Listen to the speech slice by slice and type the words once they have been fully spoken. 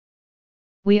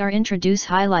we are introduce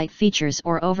highlight features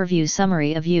or overview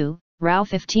summary of URAO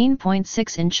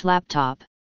 15.6-inch laptop.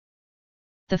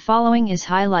 The following is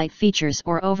highlight features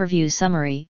or overview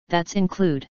summary, that's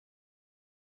include: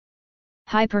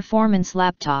 High performance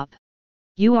laptop.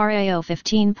 URAO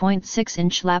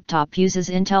 15.6-inch laptop uses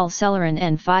Intel Celeron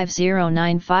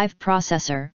N5095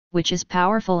 processor, which is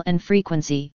powerful and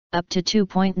frequency, up to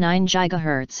 2.9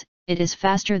 GHz, it is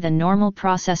faster than normal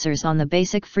processors on the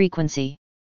basic frequency.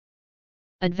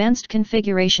 Advanced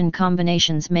configuration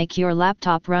combinations make your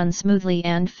laptop run smoothly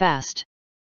and fast.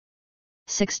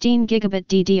 16 GB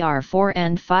DDR4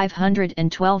 and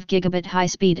 512 GB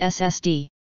high-speed SSD.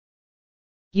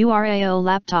 URAO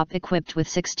laptop equipped with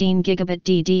 16 GB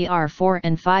DDR4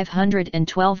 and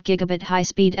 512 GB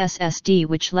high-speed SSD,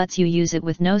 which lets you use it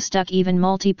with no stuck even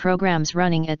multi-programs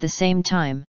running at the same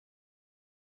time.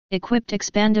 Equipped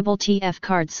expandable TF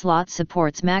card slot,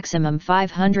 supports maximum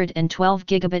 512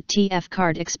 GB TF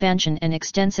card expansion and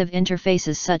extensive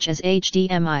interfaces such as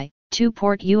HDMI,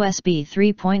 2-port USB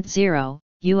 3.0,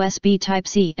 USB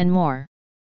Type-C and more.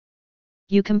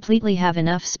 You completely have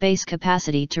enough space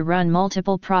capacity to run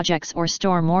multiple projects or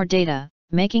store more data,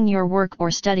 making your work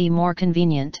or study more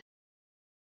convenient.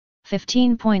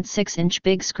 15.6-inch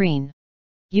big screen.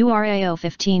 URAO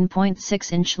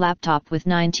 15.6-inch laptop with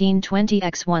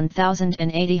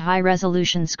 1920x1080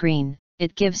 high-resolution screen,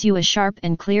 it gives you a sharp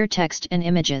and clear text and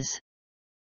images.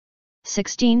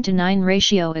 16:9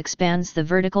 ratio expands the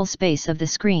vertical space of the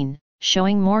screen,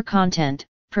 showing more content,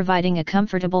 providing a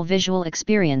comfortable visual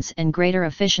experience and greater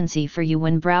efficiency for you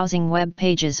when browsing web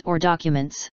pages or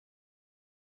documents.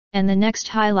 And the next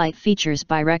highlight features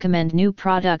by recommend new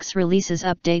products releases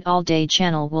update all day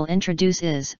channel will introduce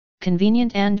is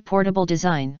convenient and portable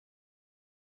design.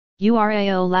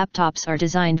 URAO laptops are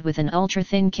designed with an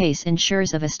ultra-thin case,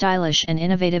 ensures of a stylish and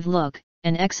innovative look,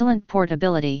 and excellent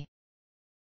portability.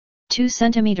 2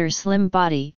 cm slim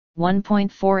body,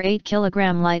 1.48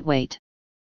 kg lightweight.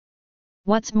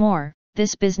 What's more,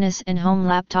 this business and home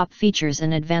laptop features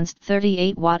an advanced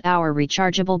 38 Wh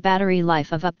rechargeable battery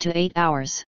life of up to 8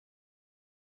 hours.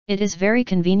 It is very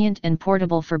convenient and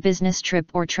portable for business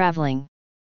trip or traveling.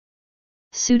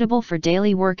 Suitable for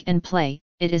daily work and play,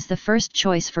 it is the first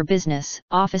choice for business,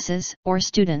 offices, or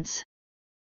students.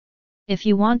 If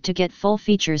you want to get full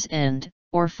features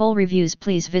or full reviews,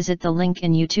 please visit the link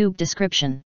in YouTube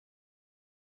description.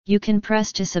 You can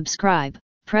press to subscribe.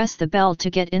 Press the bell to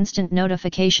get instant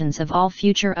notifications of all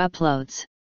future uploads.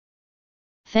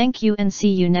 Thank you and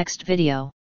see you next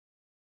video.